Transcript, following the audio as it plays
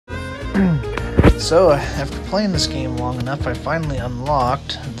So, after playing this game long enough, I finally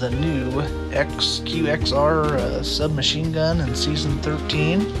unlocked the new QXR submachine gun in Season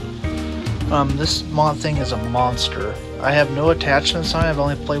 13. This mod thing is a monster. I have no attachments on it, I've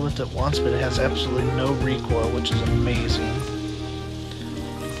only played with it once, but it has absolutely no recoil, which is amazing.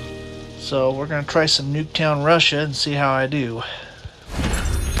 So, we're going to try some Nuketown Russia and see how I do.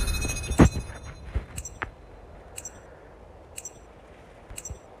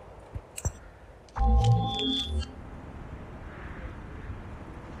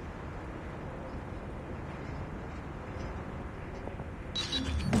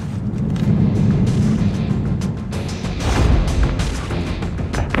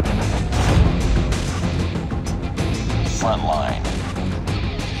 Front line.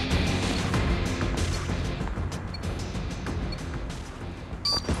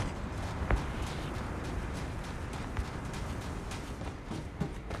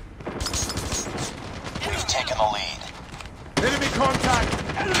 We've taken the lead. Enemy contact!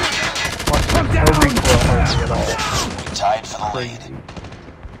 No recoil hardly at all. We tied for the lead.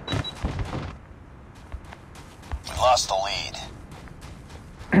 We lost the lead.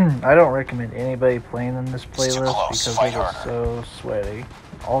 I don't recommend anybody playing in this It's too playlist close. because Fight it is harder. so sweaty.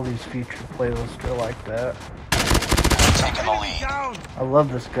 All these featured playlists are like that. We've taken the lead. Down! I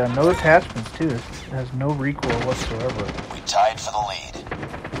love this gun. No attachments too. It has no recoil whatsoever. We tied for the lead.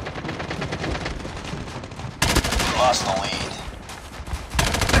 We lost the lead.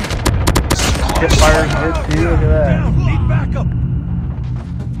 It's too close. Hip fire's good too. Look at that. Need backup!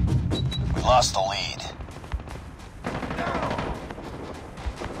 We lost the lead.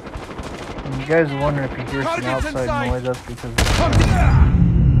 And you guys are wondering if you hear some Target's outside inside. noise, that's because Come down!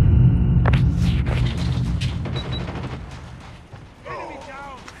 Enemy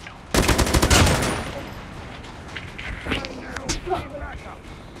down!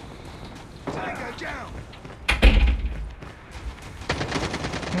 Tango down!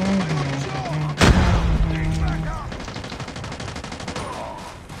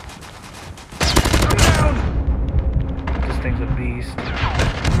 this thing's a beast.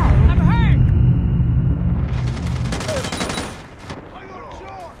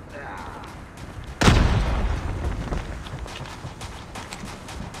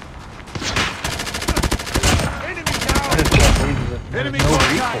 I just can't believe that there's Enemy no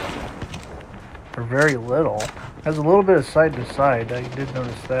contact. recoil. Or very little. Has a little bit of side to side. I did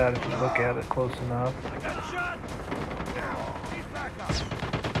notice that if you look at it close enough. Got a shot! Need backup!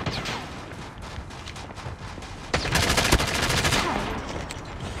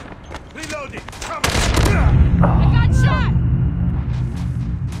 Reloading! Come on! Got shot!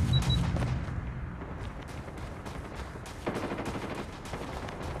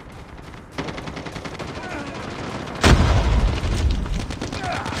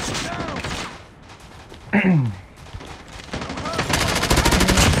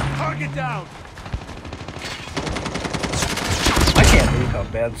 Target down! I can't believe how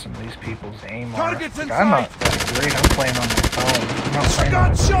bad some of these people's aim are. Target's in I'm not sight. that great. I'm playing on my phone. I'm not playing on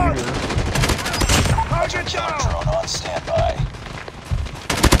Got a shot. computer. Target Killer down! drone on standby.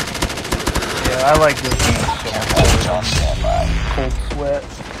 Yeah, I like this game so Care much. package on standby. Cold Sweat.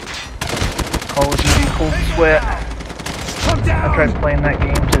 Call of Duty Cold Sweat. Come down! I tried playing that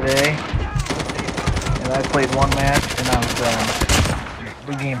game today. And I played one match and I was done.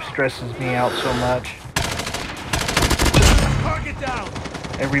 The game stresses me out so much. Target down!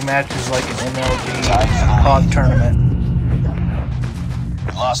 Every match is like an MLG COD tournament.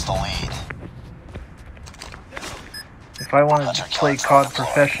 We lost the lead. If I wanted to play COD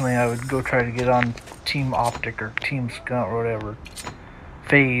professionally, I would go try to get on Team Optic or Team Skunt or whatever.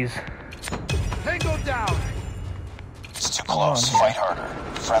 FaZe. Tango down! It's too close. Fight harder.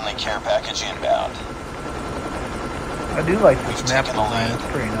 Friendly care package inbound. I do like this We've map taken the design, lead.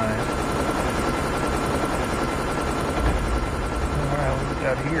 it's pretty nice. Alright, what do we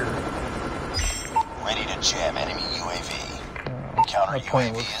got here? Ready to jam enemy UAV. Counter My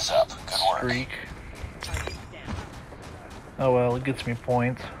point was UAV is up. Good work. streak. Oh well, it gets me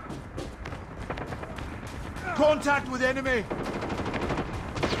points. Contact with enemy!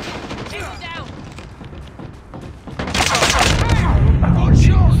 Enemy down! Good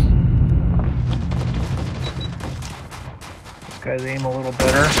shot! This guy's aim a little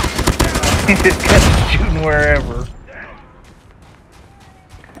better. This guy's shooting wherever.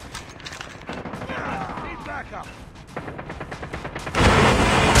 Need backup!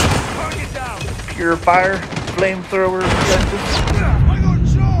 Target down! Purifier, flamethrower, I got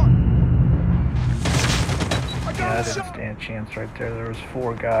shot! I yeah, I got didn't shot! stand a chance right there. There was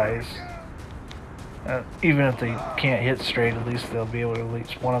 4 guys. Even if they can't hit straight, at least they'll be able to, at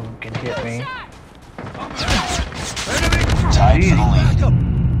least one of them can hit me. Tied for the Jeez. lead.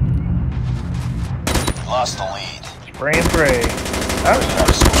 Lost the lead. Spray and pray. I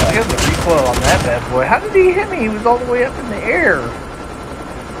got the recoil on that bad boy. How did he hit me? He was all the way up in the air.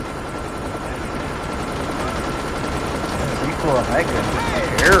 The recoil on that gun was in the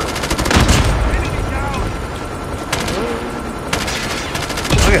air.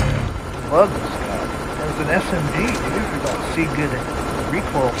 Look at that. Love this guy. It's an SMG, dude. You don't see good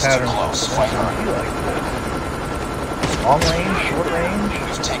recoil patterns with an SMG like this. Long range, short range.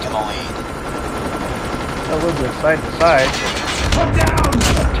 We've taken the lead. A little bit side to side.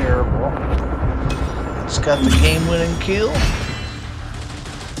 Not terrible. It's got the game-winning kill.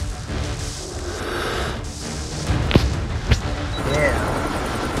 Yeah.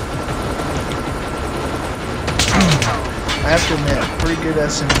 I have to admit, pretty good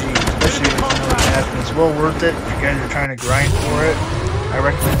SMG, especially if you know what happens. It's well worth it if you guys are trying to grind for it. I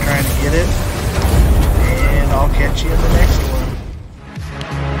recommend trying to get it. And I'll catch you in the next game.